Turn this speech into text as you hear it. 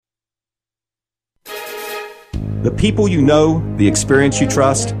The people you know, the experience you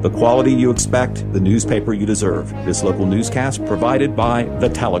trust, the quality you expect, the newspaper you deserve. This local newscast provided by The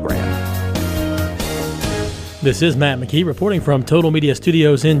Telegram. This is Matt McKee reporting from Total Media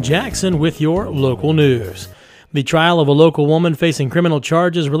Studios in Jackson with your local news. The trial of a local woman facing criminal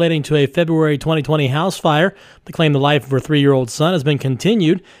charges relating to a February 2020 house fire that claimed the life of her 3-year-old son has been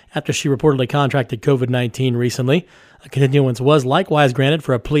continued after she reportedly contracted COVID-19 recently. A continuance was likewise granted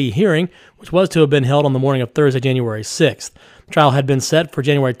for a plea hearing, which was to have been held on the morning of Thursday, January 6th. The trial had been set for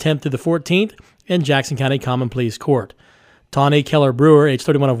January 10th through the 14th in Jackson County Common Pleas Court. Tawny Keller Brewer, age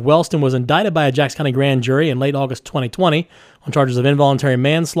 31 of Wellston, was indicted by a Jackson County grand jury in late August 2020 on charges of involuntary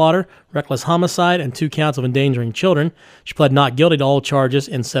manslaughter, reckless homicide, and 2 counts of endangering children. She pled not guilty to all charges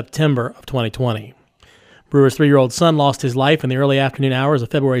in September of 2020. Brewer's 3-year-old son lost his life in the early afternoon hours of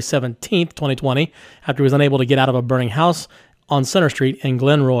February 17, 2020, after he was unable to get out of a burning house on Center Street in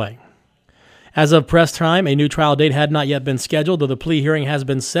Glenroy. As of press time, a new trial date had not yet been scheduled, though the plea hearing has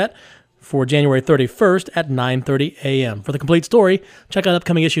been set for January 31st at 9:30 a.m. For the complete story, check out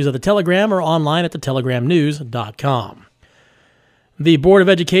upcoming issues of The Telegram or online at thetelegramnews.com. The Board of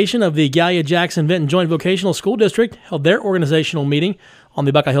Education of the Gallia-Jackson-Vinton Joint Vocational School District held their organizational meeting on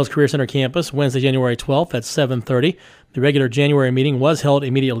the Buckeye Hills Career Center campus Wednesday, January 12th at 7:30. The regular January meeting was held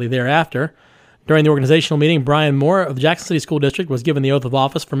immediately thereafter. During the organizational meeting, Brian Moore of the Jackson City School District was given the oath of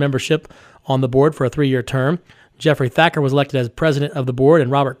office for membership on the board for a 3-year term. Jeffrey Thacker was elected as president of the board and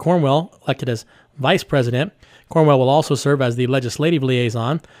Robert Cornwell elected as vice president. Cornwell will also serve as the legislative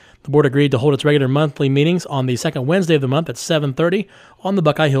liaison. The board agreed to hold its regular monthly meetings on the second Wednesday of the month at 7:30 on the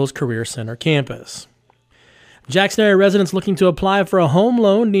Buckeye Hills Career Center campus. Jackson area residents looking to apply for a home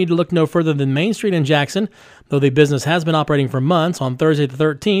loan need to look no further than Main Street in Jackson. Though the business has been operating for months, on Thursday the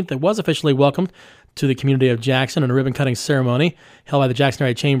 13th, it was officially welcomed to the community of Jackson in a ribbon-cutting ceremony held by the Jackson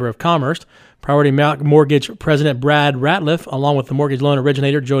Area Chamber of Commerce. Priority Mortgage President Brad Ratliff, along with the mortgage loan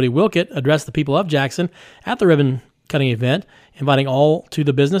originator Jody Wilkett, addressed the people of Jackson at the ribbon-cutting event, inviting all to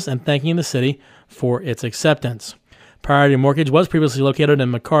the business and thanking the city for its acceptance. Priority Mortgage was previously located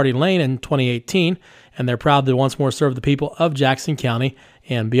in McCarty Lane in 2018, and they're proud to once more serve the people of Jackson County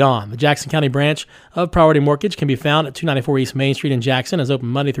and beyond. The Jackson County branch of Priority Mortgage can be found at 294 East Main Street in Jackson. It's open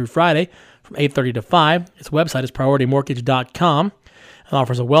Monday through Friday from 8:30 to 5. Its website is PriorityMortgage.com and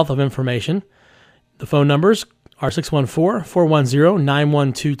offers a wealth of information. The phone numbers are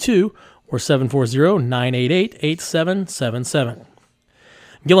 614-410-9122 or 740-988-8777.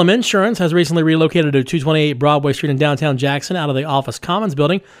 Gillum Insurance has recently relocated to 228 Broadway Street in downtown Jackson out of the Office Commons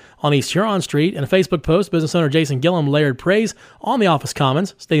building on East Huron Street. In a Facebook post, business owner Jason Gillum layered praise on the Office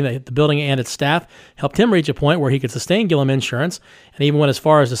Commons, stating that the building and its staff helped him reach a point where he could sustain Gillum Insurance, and even went as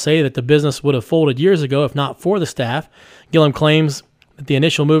far as to say that the business would have folded years ago if not for the staff. Gillum claims that the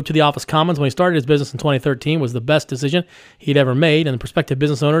initial move to the Office Commons when he started his business in 2013 was the best decision he'd ever made, and the prospective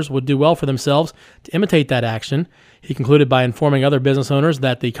business owners would do well for themselves to imitate that action. He concluded by informing other business owners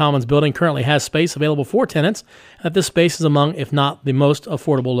that the Commons building currently has space available for tenants, and that this space is among, if not the most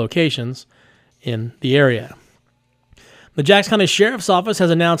affordable locations in the area. The Jackson County Sheriff's Office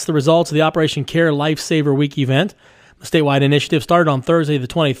has announced the results of the Operation Care Lifesaver Week event. The statewide initiative started on Thursday, the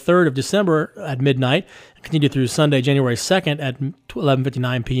 23rd of December at midnight and continued through Sunday, January 2nd at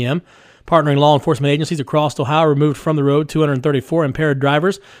 11:59 p.m. Partnering law enforcement agencies across Ohio removed from the road 234 impaired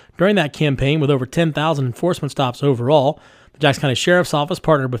drivers during that campaign, with over 10,000 enforcement stops overall. The Jackson County Sheriff's Office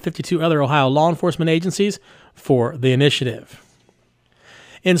partnered with 52 other Ohio law enforcement agencies for the initiative.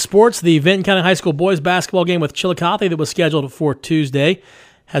 In sports, the Vinton County High School boys basketball game with Chillicothe that was scheduled for Tuesday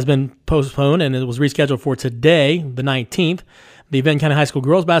has been postponed, and it was rescheduled for today, the 19th. The Vinton County High School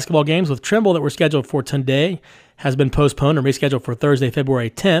girls basketball games with Trimble that were scheduled for today has been postponed and rescheduled for Thursday, February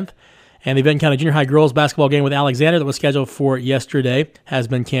 10th. And the Vinton County Junior High girls basketball game with Alexander that was scheduled for yesterday has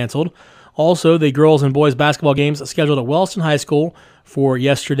been canceled. Also, the girls and boys basketball games scheduled at Wellston High School for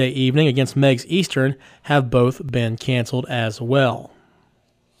yesterday evening against Meigs Eastern have both been canceled as well.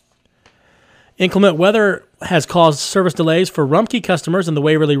 Inclement weather has caused service delays for Rumpke customers in the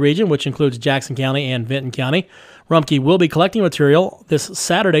Waverly region, which includes Jackson County and Vinton County. Rumpke will be collecting material this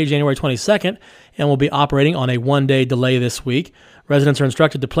Saturday, January 22nd, and will be operating on a one-day delay this week. Residents are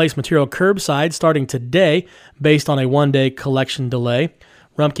instructed to place material curbside starting today based on a one-day collection delay.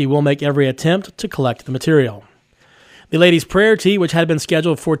 Rumpke will make every attempt to collect the material. The Ladies' Prayer Tea, which had been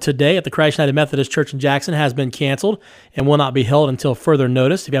scheduled for today at the Christ United Methodist Church in Jackson, has been canceled and will not be held until further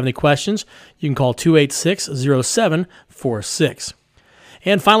notice. If you have any questions, you can call 286-0746.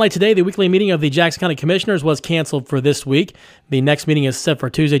 And finally today, the weekly meeting of the Jackson County Commissioners was canceled for this week. The next meeting is set for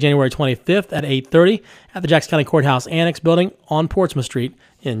Tuesday, January 25th at 8:30 at the Jackson County Courthouse Annex Building on Portsmouth Street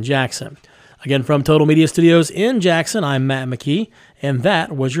in Jackson. Again, from Total Media Studios in Jackson, I'm Matt McKee, and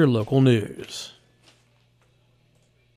that was your local news.